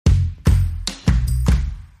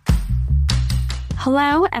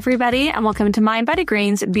Hello, everybody, and welcome to Mind Body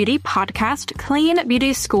Green's beauty podcast, Clean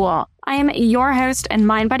Beauty School. I am your host and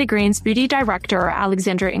Mind Body Green's beauty director,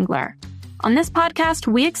 Alexandra Engler. On this podcast,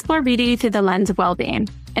 we explore beauty through the lens of well-being.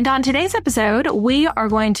 And on today's episode, we are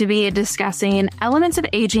going to be discussing elements of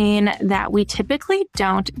aging that we typically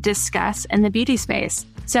don't discuss in the beauty space.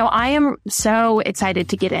 So I am so excited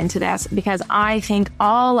to get into this because I think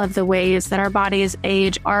all of the ways that our bodies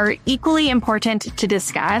age are equally important to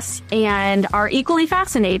discuss and are equally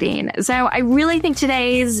fascinating. So I really think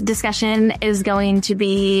today's discussion is going to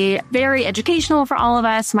be very educational for all of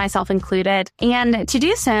us, myself included. And to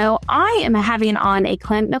do so, I am having on a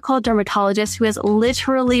clinical dermatologist who has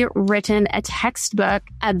literally written a textbook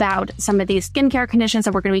about some of these skincare conditions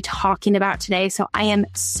that we're going to be talking about today. So I am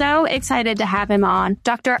so excited to have him on.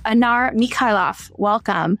 Dr. Anar Mikailov,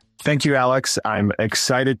 welcome. Thank you, Alex. I'm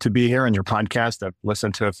excited to be here on your podcast. I've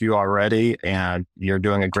listened to a few already, and you're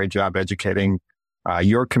doing a great job educating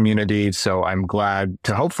your community. So I'm glad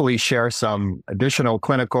to hopefully share some additional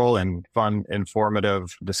clinical and fun,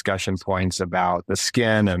 informative discussion points about the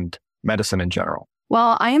skin and medicine in general.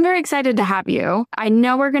 Well, I am very excited to have you. I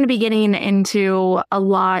know we're going to be getting into a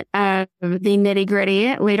lot of the nitty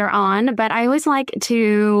gritty later on, but I always like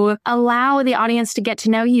to allow the audience to get to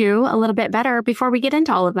know you a little bit better before we get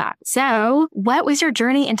into all of that. So what was your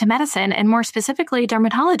journey into medicine and more specifically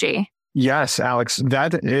dermatology? Yes, Alex,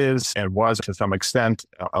 that is and was to some extent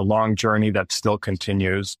a long journey that still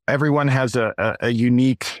continues. Everyone has a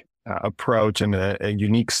unique approach and a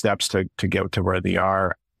unique steps to get to where they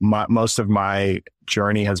are. Most of my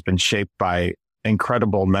journey has been shaped by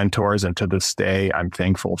incredible mentors. And to this day, I'm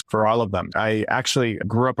thankful for all of them. I actually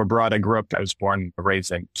grew up abroad. I was born and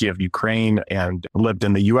raised in Kiev, Ukraine, and lived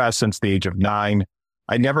in the US since the age of 9.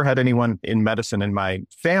 I never had anyone in medicine in my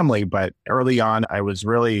family, but early on, I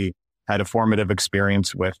had a formative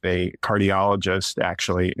experience with a cardiologist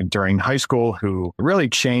actually during high school who really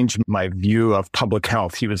changed my view of public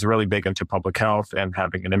health. He was really big into public health and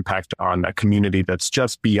having an impact on a community that's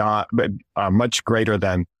just beyond, much greater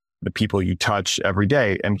than the people you touch every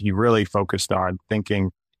day. And he really focused on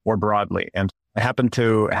thinking more broadly. And I happened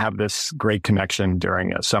to have this great connection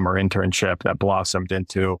during a summer internship that blossomed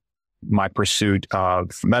into my pursuit of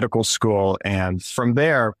medical school. And from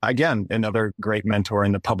there, again, another great mentor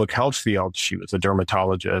in the public health field. She was a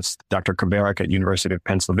dermatologist, Dr. Kabarak at University of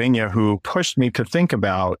Pennsylvania, who pushed me to think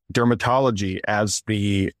about dermatology as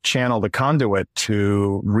the channel, the conduit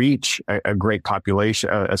to reach a great population,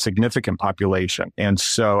 a significant population. And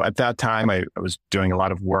so at that time, I was doing a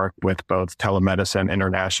lot of work with both telemedicine,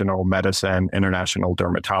 international medicine, international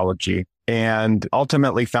dermatology, and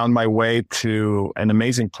ultimately found my way to an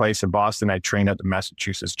amazing place in Boston. I trained at the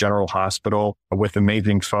Massachusetts General Hospital with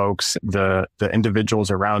amazing folks. The individuals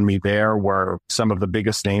around me there were some of the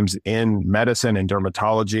biggest names in medicine and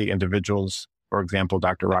dermatology, individuals, for example,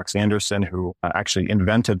 Dr. Rox Anderson, who actually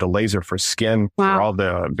invented the laser for skin for all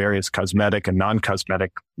the various cosmetic and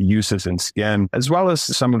non-cosmetic uses in skin, as well as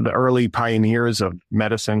some of the early pioneers of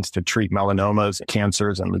medicines to treat melanomas,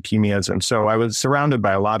 cancers, and leukemias. And so I was surrounded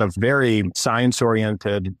by a lot of very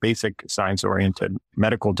science-oriented, basic science-oriented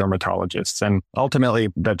medical dermatologists. And ultimately,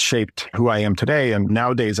 that shaped who I am today. And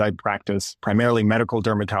nowadays, I practice primarily medical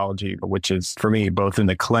dermatology, which is, for me, both in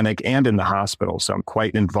the clinic and in the hospital. So I'm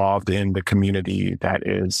quite involved in the community that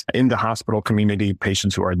is in the hospital community,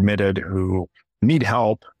 patients who are admitted, who need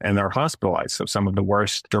help and are hospitalized. So some of the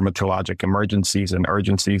worst dermatologic emergencies and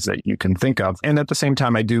urgencies that you can think of. And at the same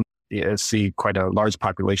time, I do see quite a large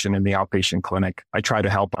population in the outpatient clinic. I try to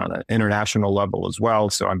help on an international level as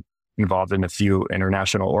well. So I'm involved in a few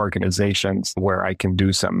international organizations where I can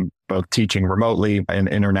do some both teaching remotely and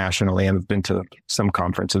internationally, and I've been to some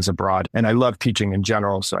conferences abroad. And I love teaching in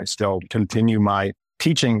general. So I still continue my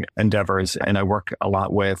teaching endeavors, and I work a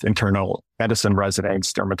lot with internal medicine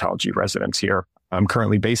residents, dermatology residents here. I'm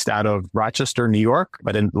currently based out of Rochester, New York,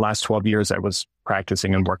 but in the last 12 years, I was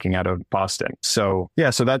practicing and working out of Boston. So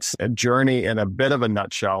so that's a journey in a bit of a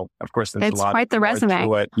nutshell. Of course, there's a lot. It's quite the resume.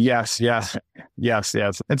 To it. Yes.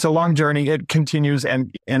 It's a long journey. It continues.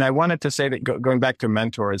 And I wanted to say that going back to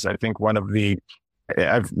mentors, I think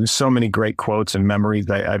I've so many great quotes and memories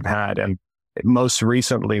that I've had. And most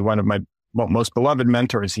recently, one of my most beloved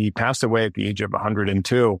mentors, he passed away at the age of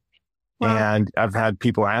 102. Wow. And I've had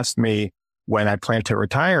people ask me when I plan to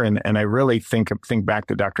retire. And I really think back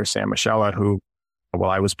to Dr. Sam Michela, who,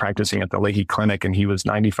 while I was practicing at the Leahy Clinic and he was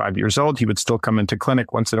 95 years old, he would still come into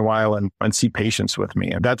clinic once in a while and see patients with me.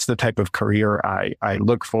 And that's the type of career I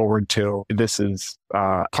look forward to. This is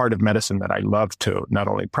part of medicine that I love to not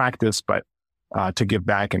only practice, but to give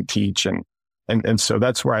back and teach. And so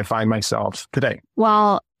that's where I find myself today.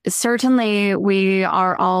 Well, certainly we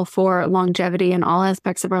are all for longevity in all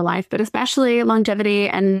aspects of our life, but especially longevity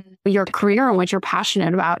and your career and what you're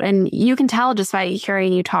passionate about. And you can tell just by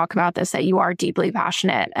hearing you talk about this that you are deeply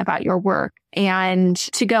passionate about your work. And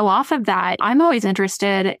to go off of that, I'm always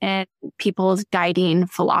interested in people's guiding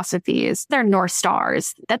philosophies, their North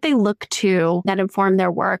Stars that they look to that inform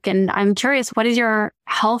their work. And I'm curious, what is your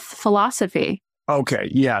health philosophy? Okay.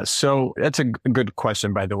 Yeah. So that's a good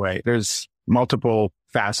question, by the way. There's multiple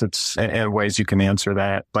facets and ways you can answer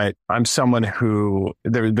that. But I'm someone who,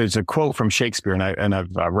 there's a quote from Shakespeare, and I've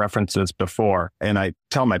referenced this before, and I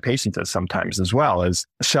tell my patients this sometimes as well, is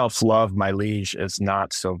self-love, my liege, is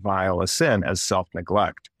not so vile a sin as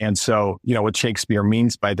self-neglect. And so, what Shakespeare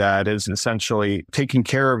means by that is essentially taking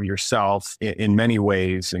care of yourself in many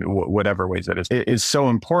ways, in whatever ways that is so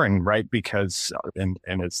important, right? Because, and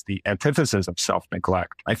it's the antithesis of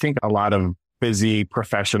self-neglect. I think a lot of busy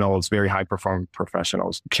professionals, very high performing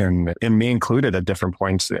professionals can, and me included at different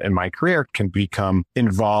points in my career, can become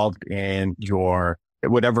involved in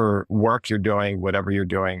whatever work you're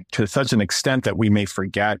doing to such an extent that we may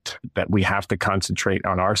forget that we have to concentrate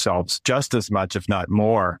on ourselves just as much, if not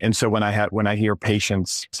more. And so when I hear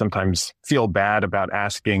patients sometimes feel bad about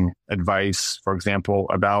asking advice, for example,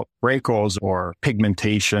 about wrinkles or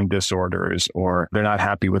pigmentation disorders, or they're not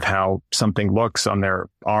happy with how something looks on their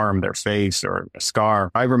arm, their face, or a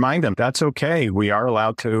scar, I remind them that's okay. We are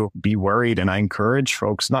allowed to be worried. And I encourage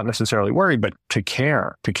folks, not necessarily worried, but to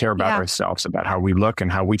care about ourselves, about how we look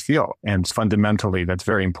and how we feel. And fundamentally, that's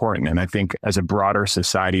very important. And I think as a broader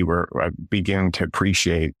society, we're beginning to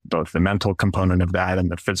appreciate both the mental component of that and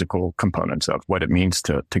the physical components of what it means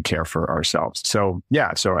to care for ourselves. So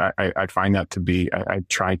I find that to be, I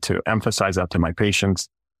try to emphasize that to my patients.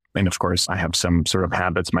 And of course, I have some sort of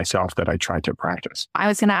habits myself that I try to practice. I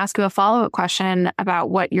was going to ask you a follow-up question about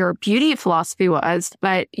what your beauty philosophy was,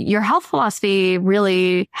 but your health philosophy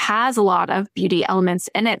really has a lot of beauty elements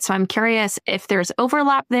in it. So I'm curious if there's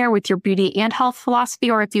overlap there with your beauty and health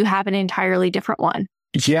philosophy, or if you have an entirely different one.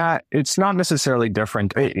 Yeah, it's not necessarily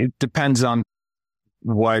different. It depends on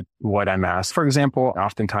what I'm asked. For example,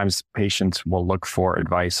 oftentimes patients will look for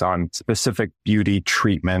advice on specific beauty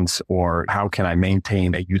treatments, or how can I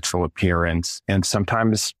maintain a youthful appearance? And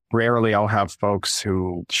sometimes, rarely, I'll have folks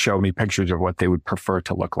who show me pictures of what they would prefer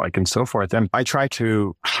to look like and so forth. And I try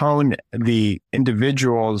to hone the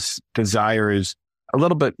individual's desires a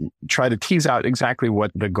little bit, try to tease out exactly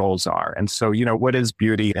what the goals are. And so, what is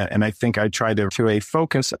beauty? And I think I try to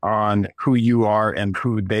focus on who you are and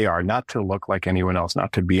who they are, not to look like anyone else,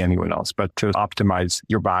 not to be anyone else, but to optimize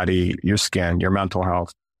your body, your skin, your mental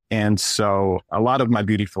health. And so a lot of my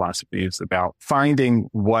beauty philosophy is about finding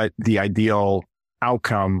what the ideal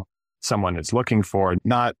outcome someone is looking for,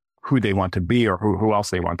 not who they want to be or who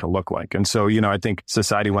else they want to look like. And so, I think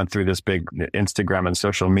society went through this big Instagram and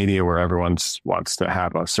social media where everyone wants to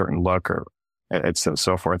have a certain look, or it's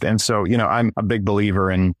so forth. And so, I'm a big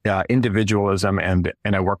believer in individualism, and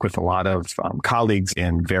I work with a lot of colleagues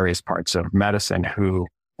in various parts of medicine who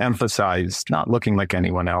emphasize not looking like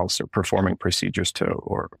anyone else or performing procedures to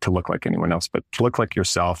look like anyone else, but to look like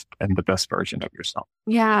yourself and the best version of yourself.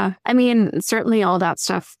 Yeah. I mean, certainly all that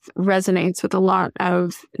stuff resonates with a lot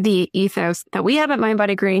of the ethos that we have at Mind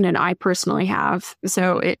Body Green, and I personally have.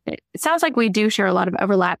 So it sounds like we do share a lot of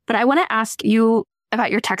overlap. But I want to ask you about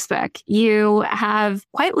your textbook. You have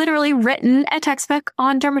quite literally written a textbook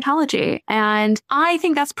on dermatology, and I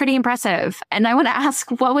think that's pretty impressive. And I want to ask,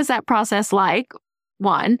 what was that process like?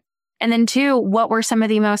 One. And then two, what were some of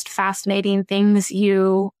the most fascinating things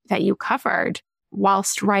that you covered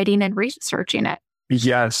whilst writing and researching it?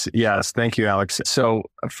 Yes. Thank you, Alex. So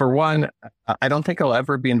for one, I don't think I'll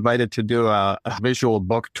ever be invited to do a visual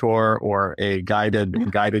book tour or a guided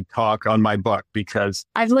talk on my book, because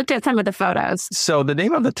I've looked at some of the photos. So the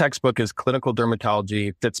name of the textbook is Clinical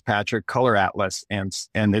Dermatology Fitzpatrick Color Atlas, and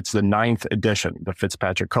it's the 9th edition, the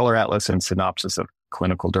Fitzpatrick Color Atlas and Synopsis of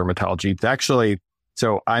Clinical Dermatology. It's actually,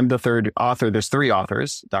 so I'm the third author. There's 3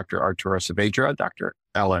 authors, Dr. Arturo Saavedra, Dr.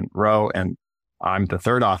 Ellen Rowe, and I'm the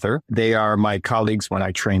third author. They are my colleagues when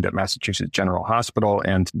I trained at Massachusetts General Hospital.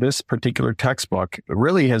 And this particular textbook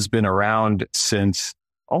really has been around since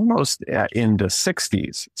almost in the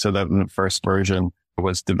 60s. So that the first version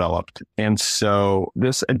was developed. And so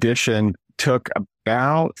this edition took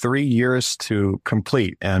about 3 years to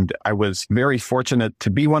complete. And I was very fortunate to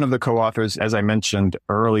be one of the co-authors. As I mentioned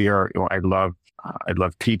earlier, I love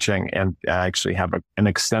teaching, and I actually have an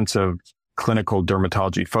extensive clinical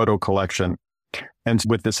dermatology photo collection. And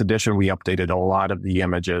with this edition, we updated a lot of the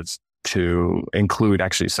images to include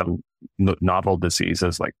actually some novel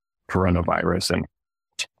diseases like coronavirus and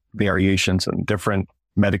variations and different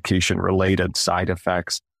medication-related side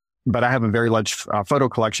effects. But I have a very large photo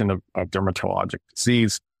collection of dermatologic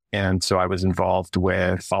disease. And so I was involved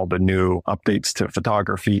with all the new updates to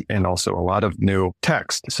photography and also a lot of new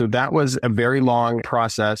text. So that was a very long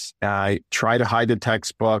process. I try to hide the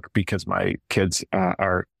textbook because my kids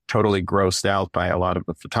are totally grossed out by a lot of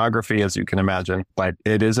the photography, as you can imagine. But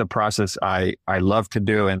it is a process I love to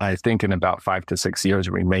do. And I think in about 5 to 6 years,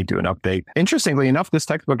 we may do an update. Interestingly enough, this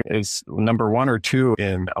textbook is number 1 or 2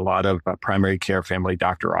 in a lot of primary care family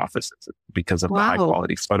doctor offices because of the high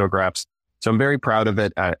quality photographs. So I'm very proud of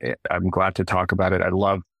it. I'm glad to talk about it. I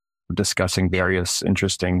love discussing various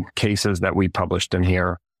interesting cases that we published in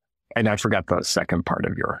here. And I forgot the second part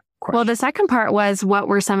of your question. Well, the second part was, what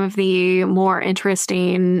were some of the more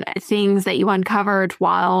interesting things that you uncovered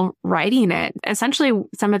while writing it? Essentially,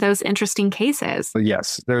 some of those interesting cases.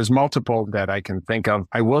 Yes, there's multiple that I can think of.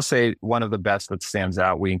 I will say one of the best that stands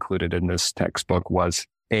out we included in this textbook was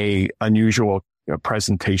a unusual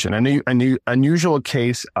presentation, an unusual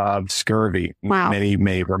case of scurvy. Wow. Many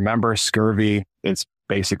may remember scurvy. It's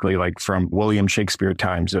basically like from William Shakespeare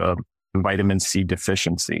times, vitamin C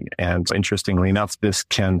deficiency. And interestingly enough,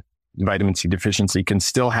 vitamin C deficiency can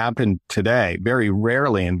still happen today, very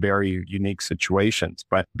rarely in very unique situations.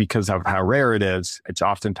 But because of how rare it is, it's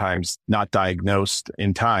oftentimes not diagnosed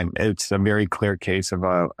in time. It's a very clear case of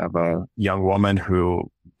a young woman who,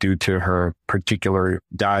 due to her particular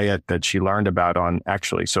diet that she learned about on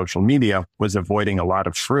actually social media, was avoiding a lot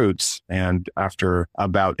of fruits. And after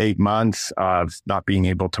about 8 months of not being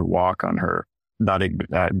able to walk on her,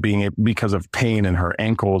 because of pain in her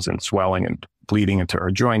ankles and swelling and bleeding into her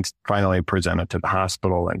joints, finally presented to the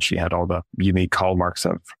hospital, and she had all the unique hallmarks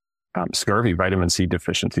of scurvy, vitamin C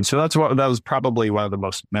deficiency. So that was probably one of the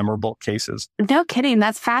most memorable cases. No kidding.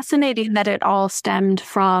 That's fascinating that it all stemmed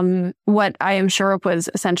from what I am sure was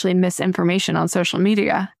essentially misinformation on social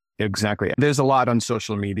media. Exactly. There's a lot on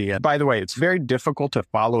social media. By the way, it's very difficult to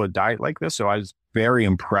follow a diet like this. So I was very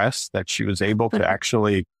impressed that she was able to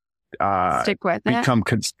actually stick with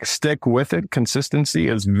stick with it. Consistency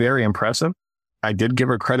is very impressive. I did give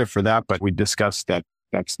her credit for that, but we discussed that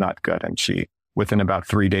that's not good. And she, within about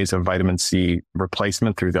 3 days of vitamin C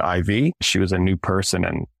replacement through the IV, she was a new person,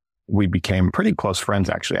 and we became pretty close friends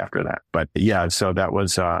actually after that. But yeah, so that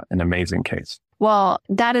was an amazing case. Well,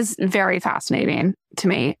 that is very fascinating to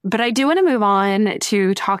me. But I do want to move on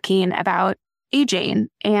to talking about aging.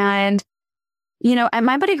 And, at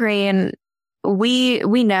Mind Body Green, we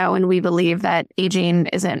know and we believe that aging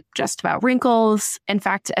isn't just about wrinkles. In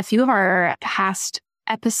fact, a few of our past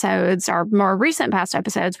episodes, our more recent past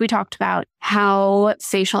episodes, we talked about how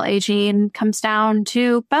facial aging comes down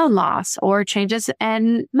to bone loss or changes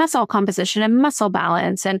in muscle composition and muscle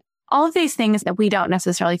balance, and all of these things that we don't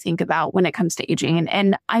necessarily think about when it comes to aging.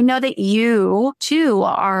 And I know that you, too,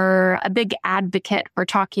 are a big advocate for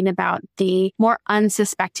talking about the more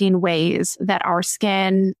unsuspecting ways that our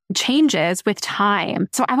skin changes with time.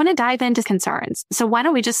 So I want to dive into concerns. So why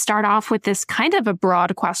don't we just start off with this kind of a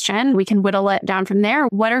broad question? We can whittle it down from there.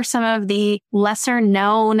 What are some of the lesser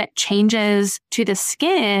known changes to the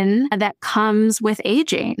skin that comes with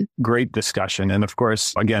aging? Great discussion. And of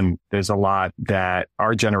course, again, there's a lot that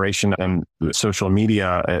our generation and social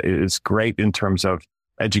media is great in terms of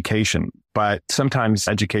education, but sometimes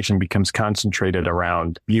education becomes concentrated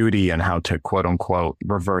around beauty and how to quote unquote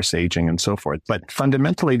reverse aging and so forth. But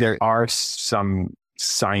fundamentally, there are some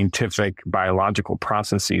scientific biological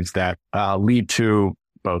processes that lead to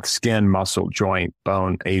both skin, muscle, joint,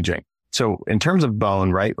 bone aging. So in terms of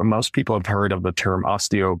bone, right, most people have heard of the term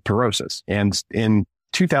osteoporosis. And in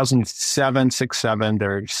 2007, 6, 7,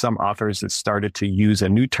 there are some authors that started to use a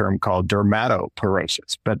new term called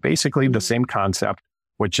dermatoporosis, but basically the same concept,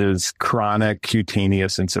 which is chronic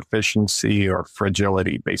cutaneous insufficiency or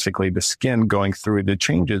fragility, basically the skin going through the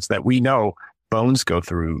changes that we know bones go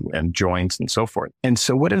through and joints and so forth. And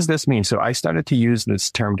so what does this mean? So I started to use this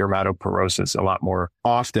term dermatoporosis a lot more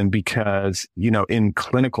often because, in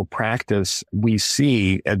clinical practice,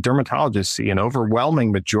 dermatologists see an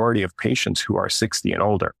overwhelming majority of patients who are 60 and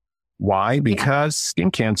older. Why? Because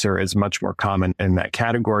skin cancer is much more common in that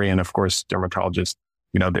category. And of course, dermatologists,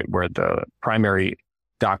 we're the primary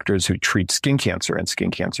doctors who treat skin cancer, and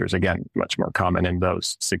skin cancer is, again, much more common in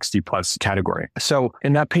those 60 plus category. So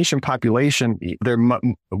in that patient population,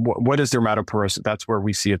 what is dermatoporosis? That's where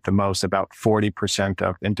we see it the most. About 40%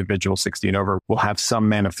 of individuals 60 and over will have some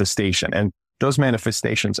manifestation. And those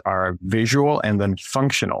manifestations are visual and then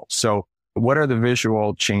functional. So what are the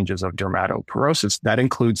visual changes of dermatoporosis? That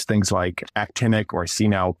includes things like actinic or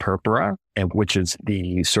senile purpura, which is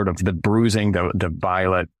the sort of the bruising, the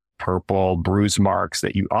violet purple bruise marks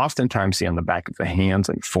that you oftentimes see on the back of the hands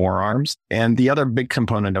and forearms. And the other big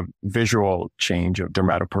component of visual change of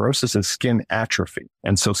dermatoporosis is skin atrophy.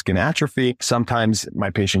 And so skin atrophy, sometimes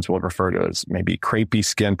my patients will refer to as maybe crepey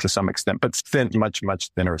skin to some extent, but thin, much,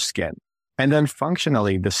 much thinner skin. And then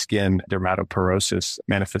functionally, the skin dermatoporosis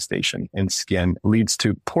manifestation in skin leads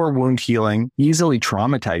to poor wound healing, easily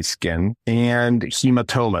traumatized skin, and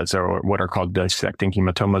hematomas, or what are called dissecting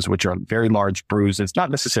hematomas, which are very large bruises, not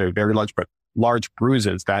necessarily very large, but large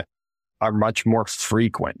bruises that are much more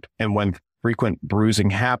frequent. And when frequent bruising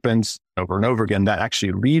happens over and over again, that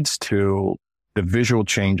actually leads to the visual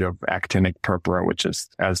change of actinic purpura, which is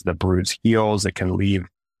as the bruise heals, it can leave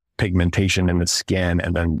pigmentation in the skin,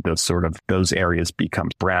 and then those areas become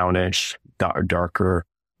brownish, darker,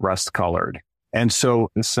 rust colored. And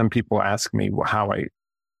so some people ask me how I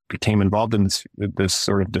became involved in this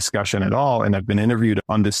sort of discussion at all. And I've been interviewed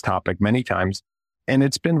on this topic many times. And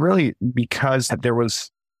it's been really because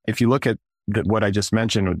if you look at what I just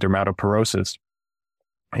mentioned with dermatoporosis,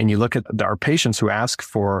 and you look at our patients who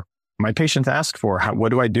my patients ask for, what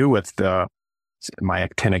do I do with my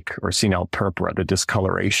actinic or senile purpura, the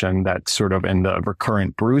discoloration that's sort of in the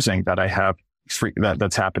recurrent bruising that I have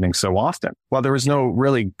that's happening so often? Well, there was no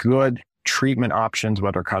really good treatment options,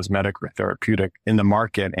 whether cosmetic or therapeutic, in the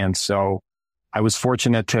market. And so I was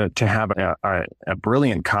fortunate to have a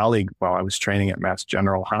brilliant colleague while I was training at Mass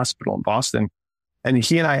General Hospital in Boston. And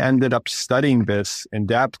he and I ended up studying this in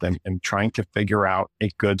depth and trying to figure out a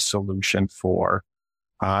good solution for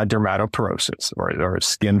dermatoporosis or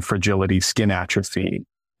skin fragility, skin atrophy,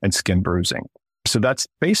 and skin bruising. So that's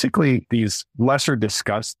basically these lesser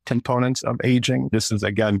discussed components of aging. This is,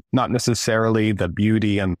 again, not necessarily the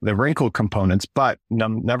beauty and the wrinkle components, but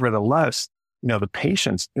nevertheless, the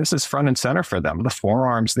patients, this is front and center for them. The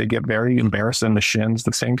forearms, they get very embarrassed, and the shins,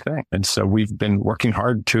 the same thing. And so we've been working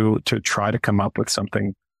hard to try to come up with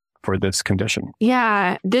something for this condition.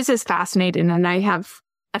 Yeah, this is fascinating. And I have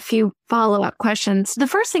a few follow-up questions. The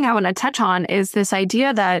first thing I want to touch on is this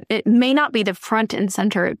idea that it may not be the front and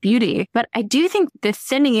center of beauty, but I do think the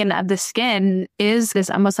thinning of the skin is this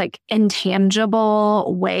almost like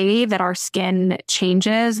intangible way that our skin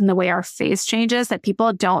changes and the way our face changes that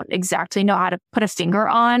people don't exactly know how to put a finger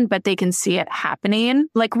on, but they can see it happening.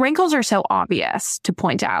 Like wrinkles are so obvious to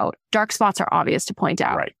point out. Dark spots are obvious to point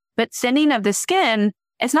out. Right. But thinning of the skin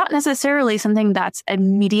is not necessarily something that's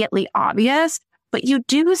immediately obvious, but you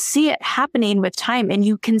do see it happening with time, and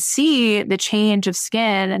you can see the change of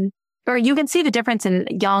skin, or you can see the difference in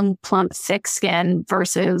young, plump, thick skin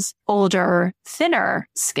versus older, thinner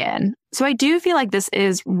skin. So I do feel like this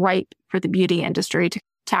is ripe for the beauty industry to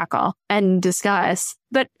tackle and discuss.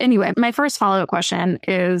 But anyway, my first follow-up question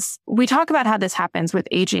is, we talk about how this happens with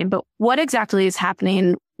aging, but what exactly is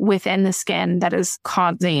happening within the skin that is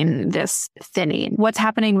causing this thinning? What's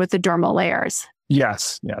happening with the dermal layers?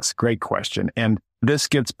 Yes. Great question. And this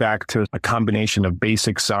gets back to a combination of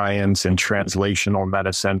basic science and translational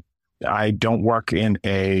medicine. I don't work in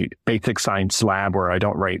a basic science lab, or I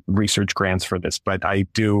don't write research grants for this, but I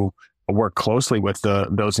do work closely with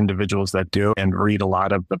those individuals that do, and read a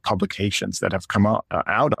lot of the publications that have come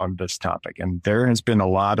out on this topic. And there has been a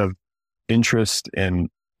lot of interest in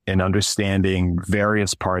understanding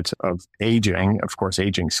various parts of aging, of course,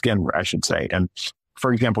 aging skin, I should say. And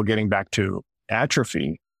for example, getting back to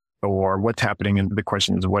atrophy, or what's happening, and the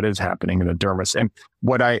question is, what is happening in the dermis? And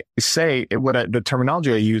what I say, the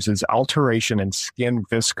terminology I use is alteration in skin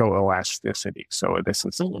viscoelasticity. So this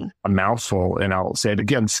is a mouthful, and I'll say it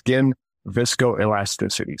again: skin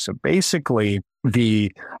viscoelasticity. So basically,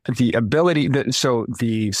 the ability,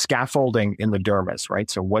 the scaffolding in the dermis, right?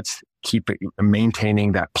 So what's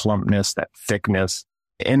maintaining that plumpness, that thickness,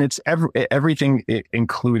 and it's everything,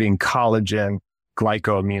 including collagen,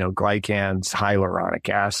 glycosaminoglycans, hyaluronic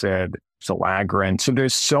acid, filaggrin. So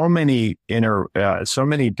there's so many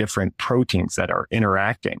different proteins that are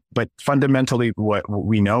interacting. But fundamentally, what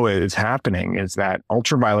we know is happening is that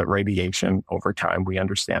ultraviolet radiation over time, we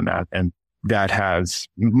understand that, and that has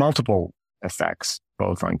multiple effects,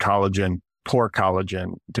 both on collagen, poor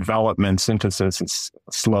collagen development, synthesis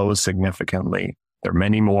slows significantly. There are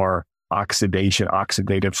many more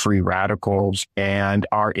oxidative free radicals, and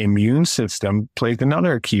our immune system plays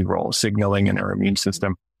another key role, signaling in our immune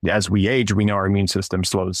system. As we age, we know our immune system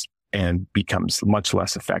slows and becomes much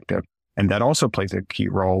less effective. And that also plays a key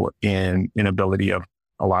role in inability of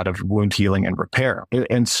a lot of wound healing and repair.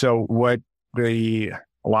 And so what a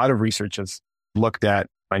lot of research has looked at,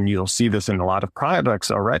 and you'll see this in a lot of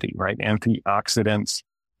products already, right? Antioxidants,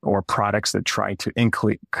 or products that try to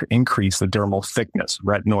increase the dermal thickness.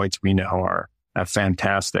 Retinoids, we know, are a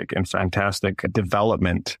fantastic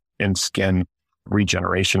development in skin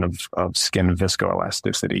regeneration of skin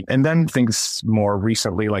viscoelasticity. And then things more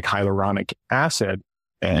recently like hyaluronic acid,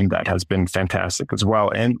 and that has been fantastic as well.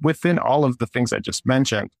 And within all of the things I just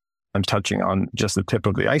mentioned, I'm touching on just the tip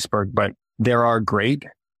of the iceberg, but there are great,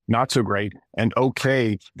 not so great, and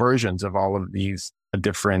okay versions of all of these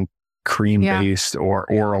different cream-based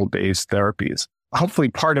or oral-based therapies. Hopefully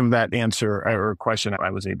part of that answer or question I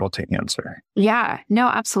was able to answer. Yeah, no,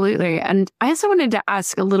 absolutely. And I also wanted to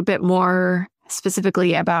ask a little bit more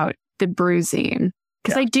specifically about the bruising,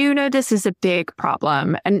 because I do know this is a big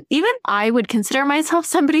problem. And even I would consider myself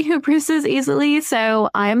somebody who bruises easily. So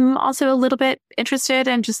I'm also a little bit interested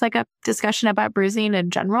in just like a discussion about bruising in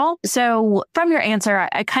general. So from your answer,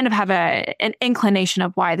 I kind of have an inclination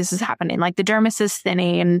of why this is happening. Like the dermis is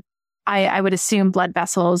thinning. I would assume blood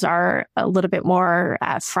vessels are a little bit more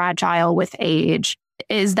fragile with age.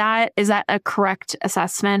 Is that a correct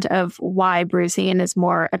assessment of why bruising is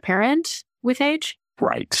more apparent with age?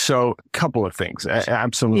 Right. So a couple of things.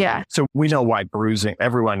 Absolutely. Yeah. So we know why bruising,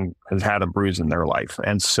 everyone has had a bruise in their life.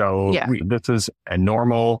 And so this is a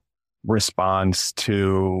normal response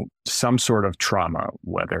to some sort of trauma,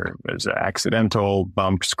 whether it's an accidental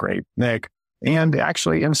bump, scrape, nick, and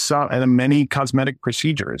actually in many cosmetic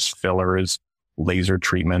procedures, fillers, laser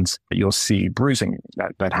treatments, you'll see bruising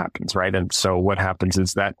that happens, right? And so what happens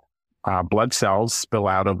is that blood cells spill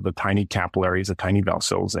out of the tiny capillaries, the tiny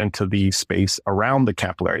vessels, into the space around the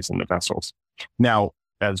capillaries and the vessels. Now,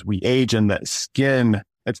 as we age in the skin,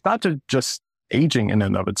 it's not just aging in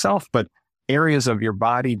and of itself, but areas of your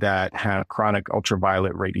body that have chronic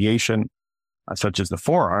ultraviolet radiation, such as the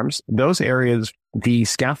forearms, those areas, the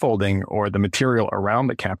scaffolding or the material around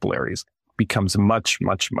the capillaries becomes much,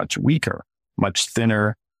 much, much weaker, much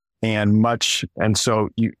thinner, and so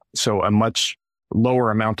a much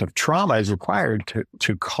lower amount of trauma is required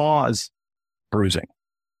to cause bruising.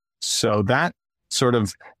 So that sort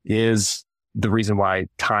of is the reason why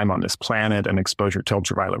time on this planet and exposure to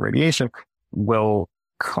ultraviolet radiation will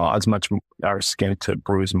cause our skin to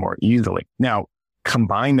bruise more easily. Now,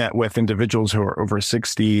 combine that with individuals who are over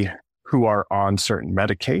 60 who are on certain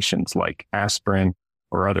medications like aspirin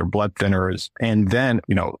or other blood thinners, and then,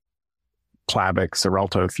 Plavix,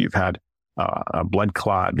 Xarelto, if you've had a blood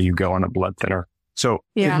clot, you go on a blood thinner. So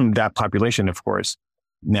in that population, of course,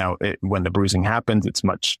 now when the bruising happens,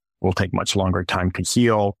 will take much longer time to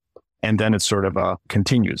heal. And then it's sort of the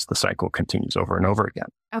cycle continues over and over again.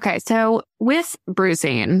 Okay. So with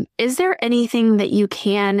bruising, is there anything that you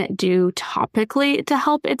can do topically to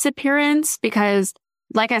help its appearance? Because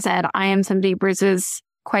like I said, I am somebody who bruises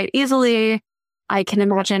quite easily. I can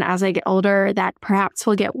imagine as I get older that perhaps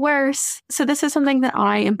will get worse. So this is something that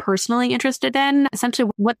I am personally interested in.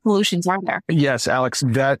 Essentially, what solutions are there? Yes, Alex,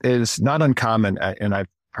 that is not uncommon. And I've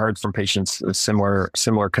heard from patients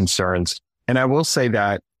similar concerns. And I will say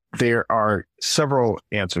that there are several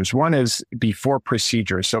answers. One is before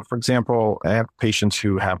procedures. So for example, I have patients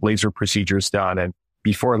who have laser procedures done, and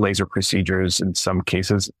before laser procedures, in some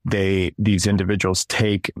cases, these individuals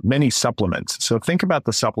take many supplements. So think about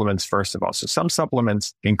the supplements first of all. So some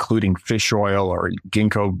supplements, including fish oil or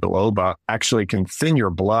ginkgo biloba, actually can thin your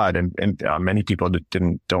blood, and many people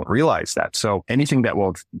don't realize that. So anything that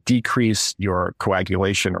will decrease your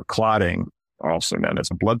coagulation or clotting, also known as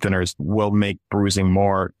blood thinners, will make bruising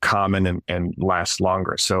more common and last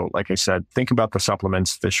longer. So like I said, think about the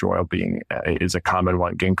supplements, fish oil is a common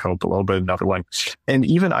one, ginkgo biloba, another one. And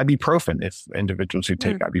even ibuprofen, if individuals who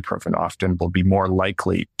take ibuprofen often will be more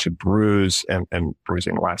likely to bruise and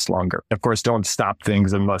bruising lasts longer. Of course, don't stop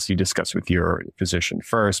things unless you discuss with your physician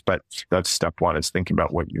first, but that's step one, is thinking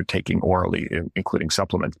about what you're taking orally, including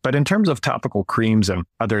supplements. But in terms of topical creams and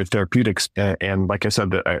other therapeutics, and like I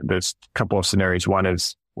said, there's a couple of scenarios. One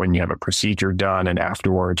is when you have a procedure done and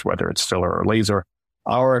afterwards, whether it's filler or laser,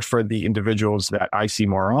 or for the individuals that I see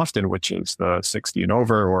more often, which is the 60 and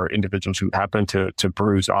over, or individuals who happen to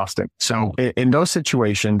bruise often. So in those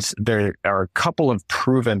situations, there are a couple of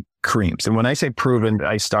proven creams. And when I say proven,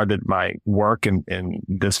 I started my work in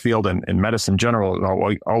this field and in medicine in general,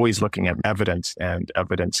 always looking at evidence and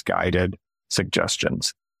evidence-guided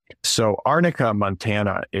suggestions. So Arnica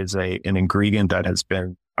montana is an ingredient that has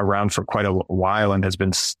been around for quite a while and has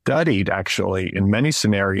been studied actually in many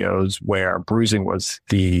scenarios where bruising was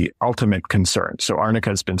the ultimate concern. So Arnica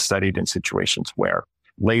has been studied in situations where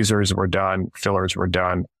lasers were done, fillers were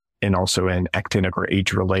done, and also in actinic or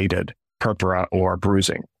age-related purpura or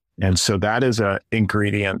bruising. And so that is an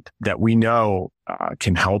ingredient that we know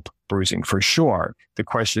can help bruising for sure. The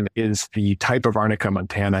question is the type of Arnica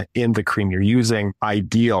montana in the cream you're using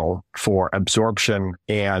ideal for absorption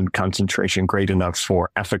and concentration great enough for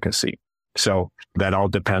efficacy. So That all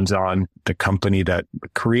depends on the company that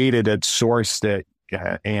created it, sourced it,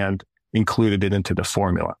 and included it into the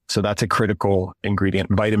formula. So that's a critical ingredient.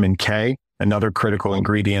 Vitamin K, another critical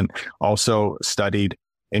ingredient, also studied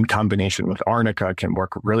in combination with arnica, can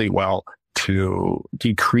work really well to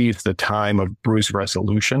decrease the time of bruise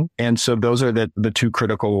resolution. And so those are the two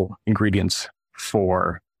critical ingredients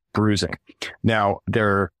for bruising. Now,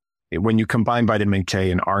 when you combine vitamin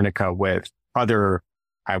K and arnica with other,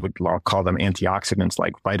 I'll call them antioxidants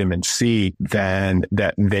like vitamin C, then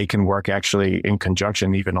that they can work actually in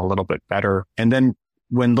conjunction even a little bit better. And then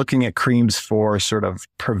when looking at creams for sort of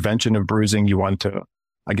prevention of bruising, you want to,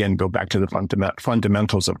 again, go back to the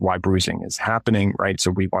fundamentals of why bruising is happening, right?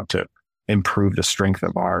 So we want to improve the strength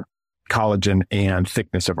of our collagen and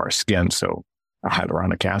thickness of our skin. So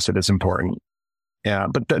hyaluronic acid is important. Yeah,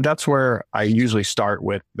 but that's where I usually start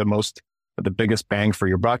with the biggest bang for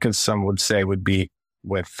your buck, as some would say, would be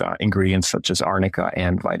with ingredients such as arnica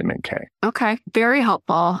and vitamin K. Okay. Very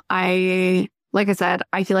helpful. Like I said,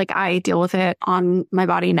 I feel like I deal with it on my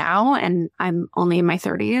body now, and I'm only in my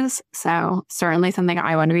 30s. So certainly something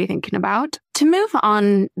I want to be thinking about. To move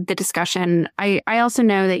on the discussion, I also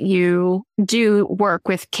know that you do work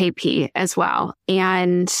with KP as well.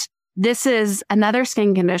 And this is another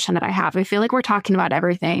skin condition that I have. I feel like we're talking about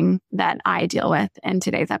everything that I deal with in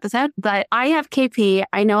today's episode, but I have KP.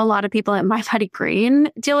 I know a lot of people at My Body Green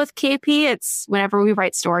deal with KP. It's whenever we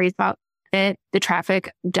write stories about it, the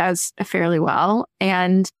traffic does fairly well.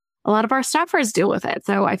 And a lot of our staffers deal with it.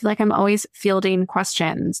 So I feel like I'm always fielding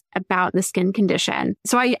questions about the skin condition.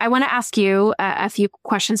 So I want to ask you a few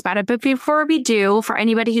questions about it. But before we do, for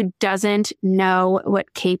anybody who doesn't know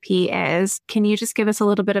what KP is, can you just give us a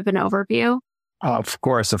little bit of an overview? Of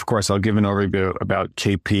course. I'll give an overview about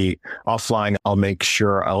KP. Offline, I'll make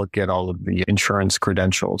sure I'll get all of the insurance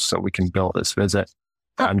credentials so we can bill this visit.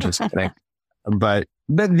 I'm just kidding. But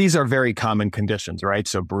these are very common conditions, right?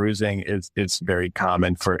 So bruising is very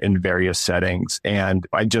common in various settings. And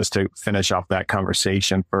just to finish off that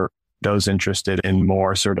conversation, for those interested in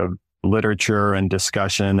more sort of literature and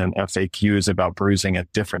discussion and FAQs about bruising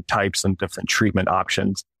and different types and different treatment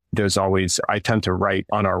options, I tend to write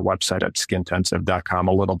on our website at skintensive.com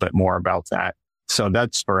a little bit more about that. So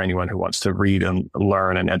that's for anyone who wants to read and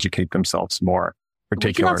learn and educate themselves more.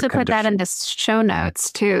 We can also put that in the show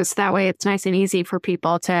notes too. So that way it's nice and easy for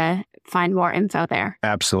people to find more info there.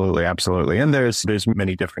 Absolutely. And there's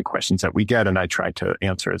many different questions that we get, and I try to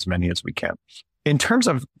answer as many as we can. In terms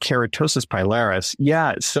of keratosis pilaris,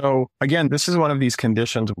 yeah. So again, this is one of these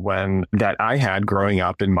conditions that I had growing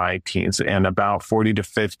up in my teens, and about 40 to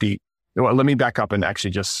 50. Well, let me back up and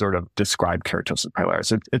actually just sort of describe keratosis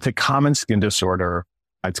pilaris. It's a common skin disorder.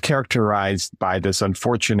 It's characterized by this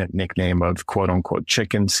unfortunate nickname of quote unquote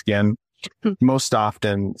chicken skin, most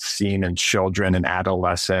often seen in children and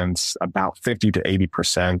adolescents. About 50 to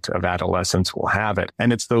 80% of adolescents will have it.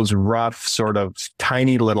 And it's those rough sort of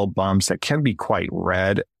tiny little bumps that can be quite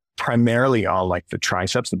red, primarily on like the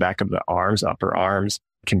triceps, the back of the arms, upper arms.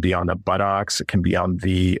 It can be on the buttocks. It can be on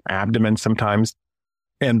the abdomen sometimes.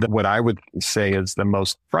 And what I would say is the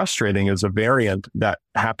most frustrating is a variant that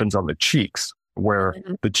happens on the cheeks, where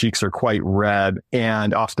the cheeks are quite red.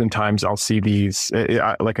 And oftentimes I'll see these,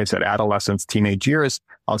 like I said, adolescents, teenage years,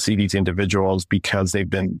 I'll see these individuals because they've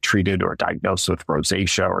been treated or diagnosed with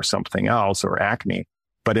rosacea or something else or acne.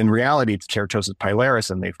 But in reality, it's keratosis pilaris,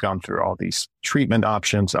 and they've gone through all these treatment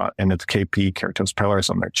options, and it's KP, keratosis pilaris,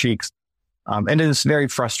 on their cheeks. And it is very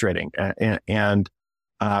frustrating. And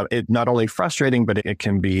it not only frustrating, but it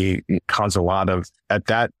can cause a lot of, at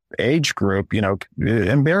that age group,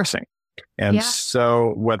 embarrassing. And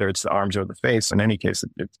so whether it's the arms or the face, in any case,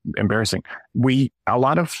 it's embarrassing. A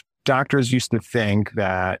lot of doctors used to think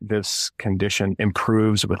that this condition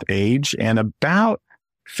improves with age, and about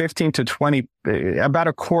 15 to 20, about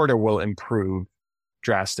a quarter will improve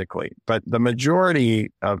drastically. But the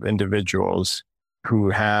majority of individuals who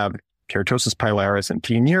have keratosis pilaris in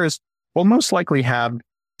teen years will most likely have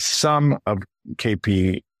some of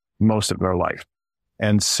KP most of their life.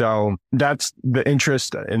 And so that's the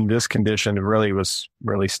interest in this condition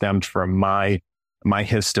really stemmed from my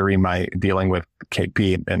history, my dealing with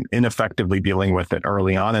KP and ineffectively dealing with it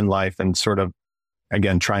early on in life, and sort of,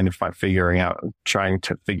 again, trying to figure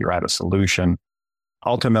out a solution.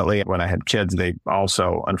 Ultimately, when I had kids, they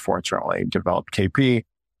also unfortunately developed KP,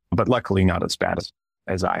 but luckily not as bad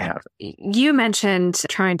as I have. You mentioned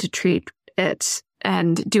trying to treat it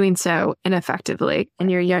and doing so ineffectively in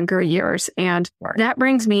your younger years. And that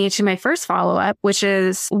brings me to my first follow-up, which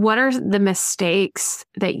is, what are the mistakes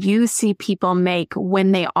that you see people make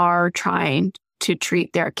when they are trying to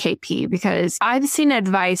treat their KP? Because I've seen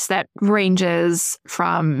advice that ranges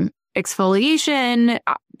from exfoliation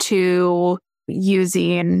to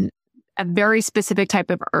using a very specific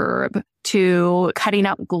type of herb to cutting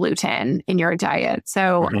out gluten in your diet.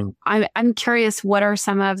 So I'm curious, what are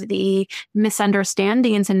some of the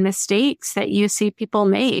misunderstandings and mistakes that you see people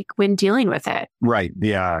make when dealing with it? Right.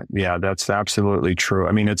 Yeah. That's absolutely true.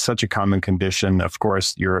 I mean, it's such a common condition. Of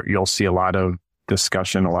course, you'll see a lot of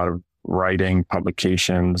discussion, a lot of writing,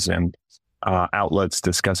 publications, and outlets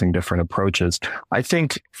discussing different approaches. I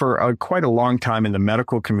think for quite a long time in the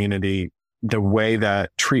medical community, the way that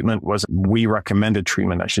we recommended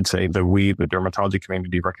treatment, I should say, the dermatology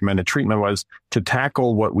community recommended treatment was to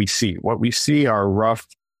tackle what we see. What we see are rough,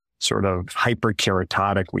 sort of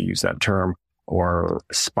hyperkeratotic, we use that term, or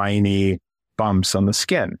spiny bumps on the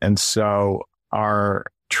skin. And so our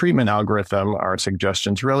treatment algorithm, our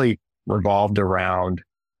suggestions really revolved around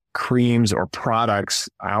creams or products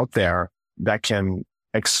out there that can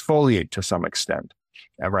exfoliate to some extent.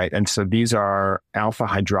 Right. And so these are alpha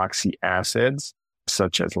hydroxy acids,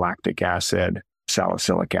 such as lactic acid,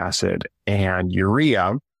 salicylic acid, and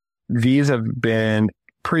urea. These have been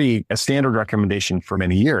a standard recommendation for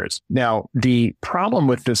many years. Now, the problem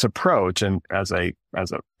with this approach, and as a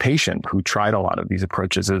patient who tried a lot of these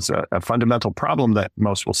approaches, is a fundamental problem that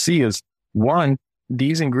most will see is, one,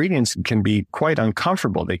 these ingredients can be quite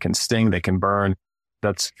uncomfortable. They can sting, they can burn.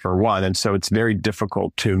 That's for one. And so it's very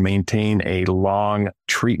difficult to maintain a long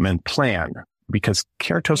treatment plan because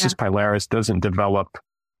keratosis pilaris doesn't develop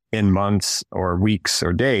in months or weeks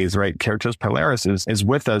or days, right? Keratosis pilaris is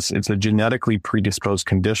with us. It's a genetically predisposed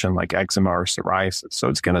condition like eczema or psoriasis. So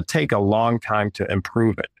it's going to take a long time to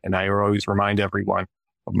improve it. And I always remind everyone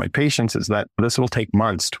of my patients is that this will take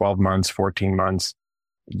months, 12 months, 14 months,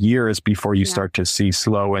 years before you start to see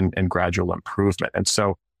slow and gradual improvement. And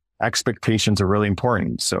so expectations are really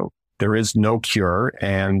important. So there is no cure.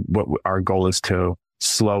 And what our goal is to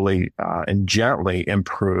slowly and gently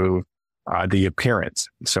improve the appearance.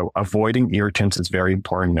 So avoiding irritants is very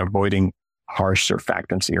important. Avoiding harsh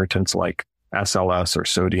surfactants, irritants like SLS or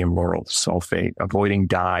sodium lauryl sulfate, avoiding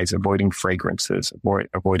dyes, avoiding fragrances,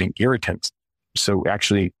 avoiding irritants. So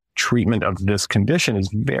actually treatment of this condition is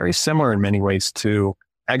very similar in many ways to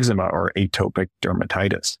eczema or atopic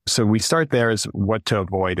dermatitis. So we start there as what to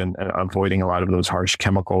avoid and avoiding a lot of those harsh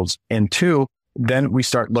chemicals. And two, then we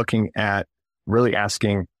start looking at really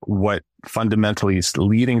asking what fundamentally is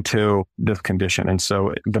leading to this condition. And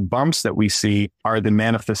so the bumps that we see are the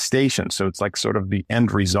manifestation. So it's like sort of the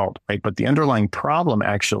end result, right? But the underlying problem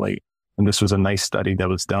actually, and this was a nice study that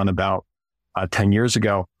was done about 10 years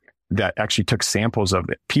ago, that actually took samples of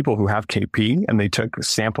people who have KP, and they took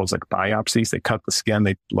samples like biopsies. They cut the skin,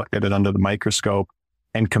 they looked at it under the microscope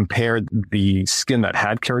and compared the skin that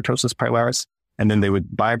had keratosis pilaris. And then they would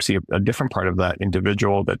biopsy a different part of that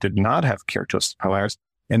individual that did not have keratosis pilaris.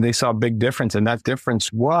 And they saw a big difference. And that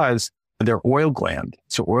difference was their oil gland.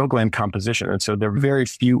 So oil gland composition. And so there are very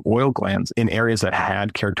few oil glands in areas that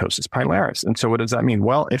had keratosis pilaris. And so what does that mean?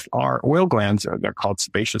 Well, if our oil glands, they're called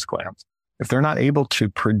sebaceous glands, if they're not able to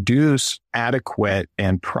produce adequate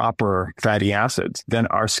and proper fatty acids, then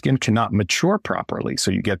our skin cannot mature properly. So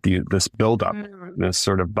you get this buildup, this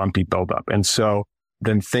sort of bumpy buildup. And so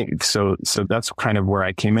so that's kind of where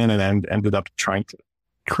I came in and ended up trying to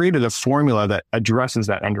create a formula that addresses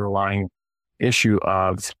that underlying issue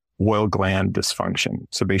of oil gland dysfunction,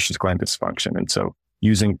 sebaceous gland dysfunction. And so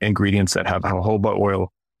using ingredients that have jojoba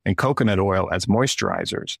oil and coconut oil as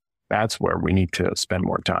moisturizers, that's where we need to spend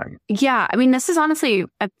more time. Yeah. I mean, this is honestly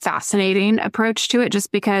a fascinating approach to it,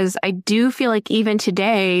 just because I do feel like even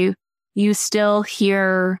today, you still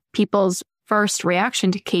hear people's first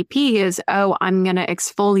reaction to KP is, oh, I'm going to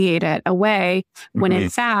exfoliate it away. When in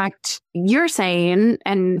fact, you're saying,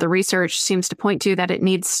 and the research seems to point to, that it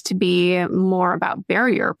needs to be more about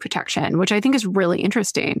barrier protection, which I think is really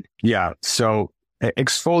interesting. Yeah. So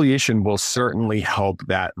exfoliation will certainly help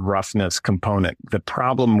that roughness component. The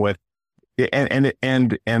problem with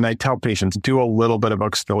and I tell patients, do a little bit of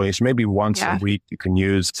exfoliation, maybe once a week. You can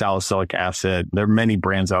use salicylic acid. There are many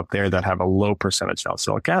brands out there that have a low percentage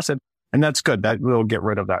salicylic acid, and that's good. That will get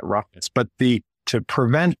rid of that roughness. But to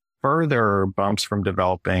prevent further bumps from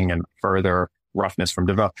developing and further roughness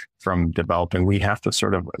from developing, we have to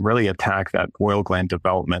sort of really attack that oil gland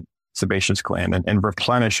development, sebaceous gland, and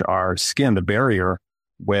replenish our skin, the barrier,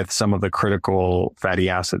 with some of the critical fatty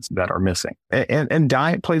acids that are missing. And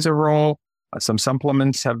diet plays a role. Some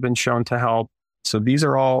supplements have been shown to help. So these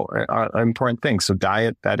are all important things. So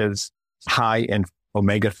diet that is high in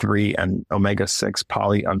omega-3 and omega-6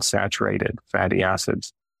 polyunsaturated fatty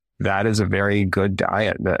acids. that is a very good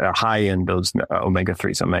diet, high in those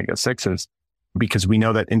omega-3s, omega-6s, because we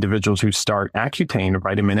know that individuals who start Accutane or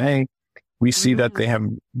vitamin A, we see that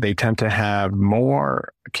they tend to have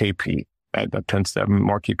more KP. That tends to have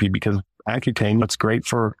more KP because Accutane, that's great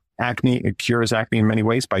for acne. It cures acne in many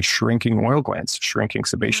ways by shrinking oil glands, shrinking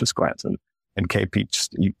sebaceous glands, and KP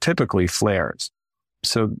typically flares.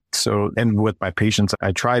 So, and with my patients,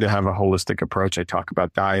 I try to have a holistic approach. I talk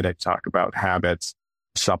about diet, I talk about habits,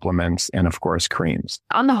 supplements, and of course, creams.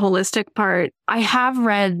 On the holistic part, I have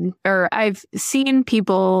read or I've seen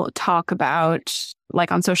people talk about,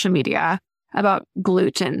 like on social media, about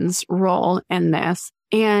gluten's role in this.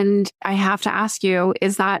 And I have to ask you,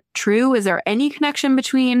 is that true? Is there any connection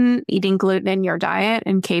between eating gluten in your diet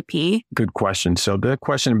and KP? Good question. So the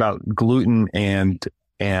question about gluten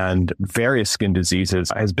and various skin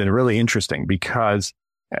diseases has been really interesting because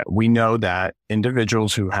we know that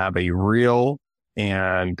individuals who have a real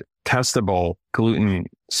and testable gluten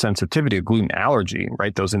sensitivity, gluten allergy,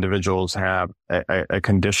 right? Those individuals have a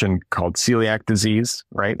condition called celiac disease,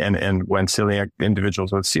 right? And when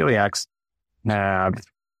individuals with celiacs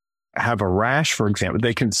have a rash, for example,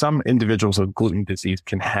 some individuals with gluten disease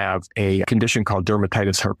can have a condition called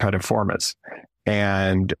dermatitis herpetiformis.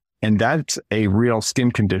 And that's a real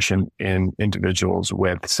skin condition in individuals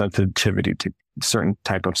with sensitivity to certain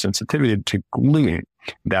type of sensitivity to gluten.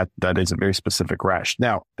 That is a very specific rash.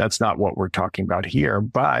 Now, that's not what we're talking about here,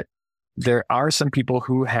 but there are some people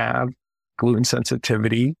who have gluten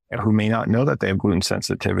sensitivity and who may not know that they have gluten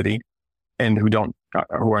sensitivity and who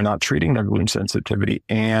are not treating their gluten sensitivity.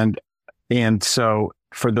 And so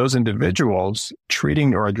for those individuals,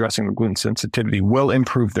 treating or addressing the gluten sensitivity will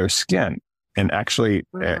improve their skin. And actually,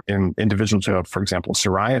 in individuals who have, for example,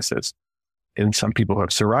 psoriasis, in some people who have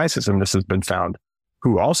psoriasis, and this has been found,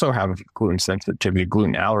 who also have gluten sensitivity,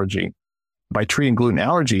 gluten allergy, by treating gluten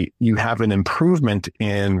allergy, you have an improvement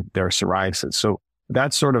in their psoriasis. So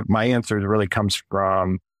that's sort of my answer really comes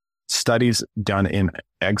from studies done in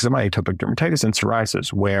eczema, atopic dermatitis, and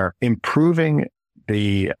psoriasis, where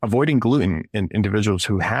avoiding gluten in individuals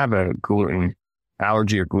who have a gluten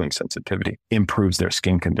allergy or gluten sensitivity improves their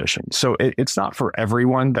skin condition. So it's not for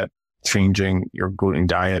everyone that changing your gluten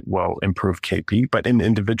diet will improve KP, but in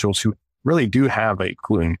individuals who really do have a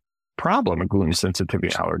gluten problem, a gluten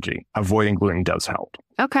sensitivity allergy, avoiding gluten does help.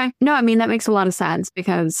 Okay. No, I mean, that makes a lot of sense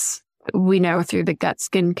because we know through the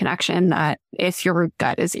gut-skin connection that if your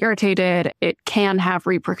gut is irritated, it can have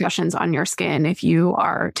repercussions on your skin if you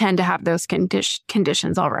tend to have those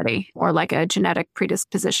conditions already or like a genetic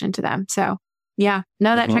predisposition to them. So yeah,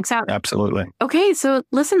 no, that checks out. Absolutely. Okay. So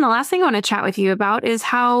listen, the last thing I want to chat with you about is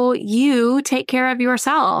how you take care of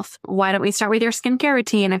yourself. Why don't we start with your skincare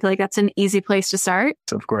routine? I feel like that's an easy place to start.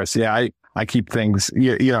 Of course. Yeah. I keep things,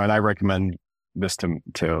 and I recommend this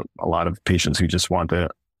to a lot of patients who just want a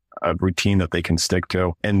routine that they can stick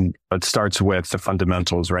to. And it starts with the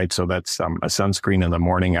fundamentals, right? So that's a sunscreen in the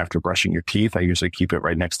morning after brushing your teeth. I usually keep it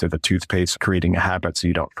right next to the toothpaste, creating a habit so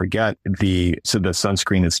you don't forget. So the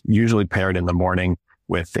sunscreen is usually paired in the morning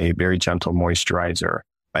with a very gentle moisturizer.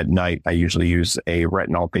 At night, I usually use a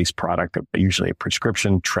retinol-based product, usually a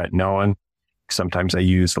prescription tretinoin. Sometimes I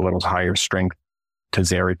use a little higher strength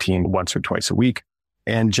tazarotene once or twice a week,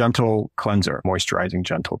 and gentle cleanser, moisturizing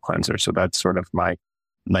gentle cleanser. So that's sort of my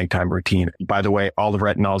nighttime routine. By the way, all the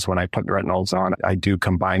retinols, when I put retinols on, I do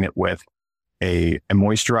combine it with a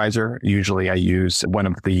moisturizer. Usually I use one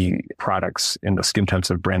of the products in the Skin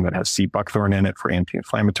Intensive brand that has sea buckthorn in it for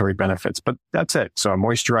anti-inflammatory benefits, but that's it. So a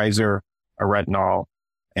moisturizer, a retinol,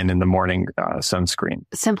 and in the morning, sunscreen.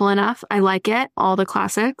 Simple enough. I like it. All the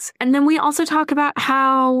classics. And then we also talk about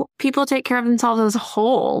how people take care of themselves as a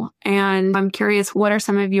whole. And I'm curious, what are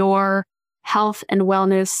some of your health and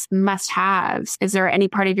wellness must-haves? Is there any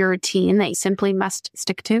part of your routine that you simply must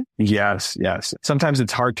stick to? Yes. Sometimes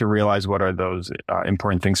it's hard to realize what are those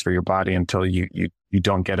important things for your body until you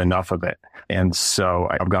don't get enough of it. And so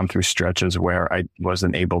I've gone through stretches where I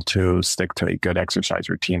wasn't able to stick to a good exercise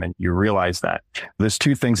routine. And you realize that there's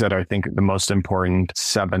two things that I think are the most important: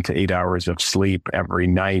 7 to 8 hours of sleep every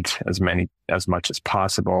night, as much as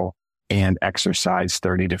possible, and exercise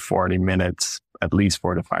 30 to 40 minutes, at least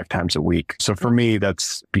 4 to 5 times a week. So for me,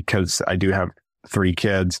 that's because I do have 3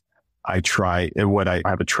 kids. I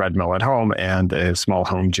have a treadmill at home and a small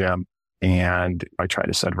home gym, and I try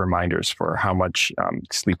to set reminders for how much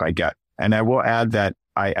sleep I get. And I will add that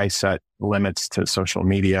I set limits to social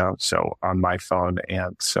media, so on my phone,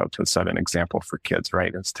 and so to set an example for kids,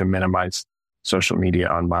 right, is to minimize social media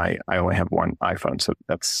I only have one iPhone, so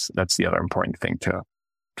that's the other important thing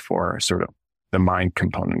for sort of the mind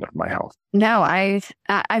component of my health. No, I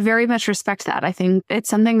very much respect that. I think it's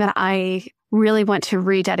something that I really want to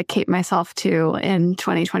rededicate myself to in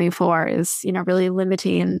 2024 is, really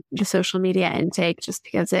limiting the social media intake just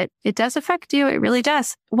because it does affect you. It really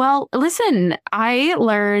does. Well, listen, I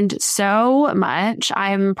learned so much.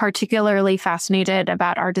 I'm particularly fascinated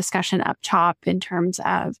about our discussion up top in terms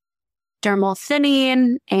of dermal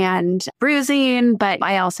thinning and bruising, but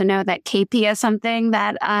I also know that KP is something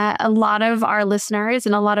that a lot of our listeners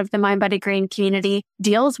and a lot of the Mind Body Green community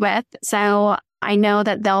deals with. So I know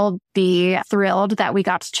that they'll be thrilled that we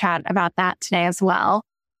got to chat about that today as well.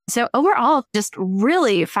 So overall, just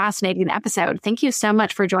really fascinating episode. Thank you so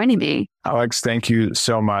much for joining me. Alex, thank you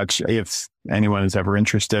so much. If anyone is ever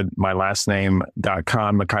interested, my last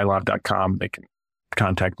name.com, Mikailov.com, they can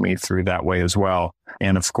contact me through that way as well.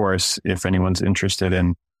 And of course, if anyone's interested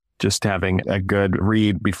in just having a good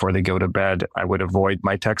read before they go to bed, I would avoid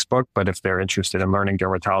my textbook. But if they're interested in learning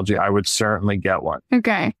dermatology, I would certainly get one.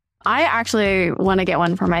 Okay. I actually want to get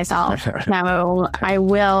one for myself. So I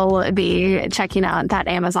will be checking out that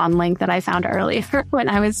Amazon link that I found earlier when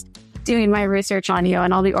I was doing my research on you,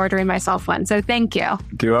 and I'll be ordering myself one. So thank you.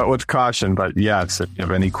 Do it with caution. But yes, if you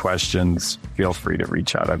have any questions, feel free to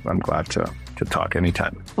reach out. I'm glad to talk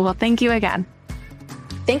anytime. Well, thank you again.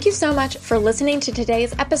 Thank you so much for listening to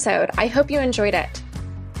today's episode. I hope you enjoyed it.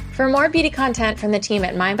 For more beauty content from the team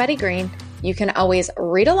at Mind Body Green, you can always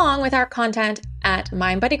read along with our content at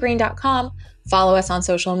mindbodygreen.com, follow us on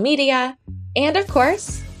social media, and of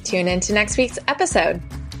course, tune in to next week's episode.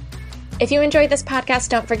 If you enjoyed this podcast,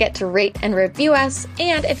 don't forget to rate and review us.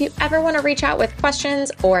 And if you ever want to reach out with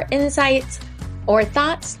questions or insights or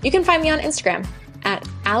thoughts, you can find me on Instagram at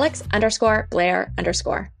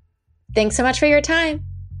Alex_Blair_. Thanks so much for your time.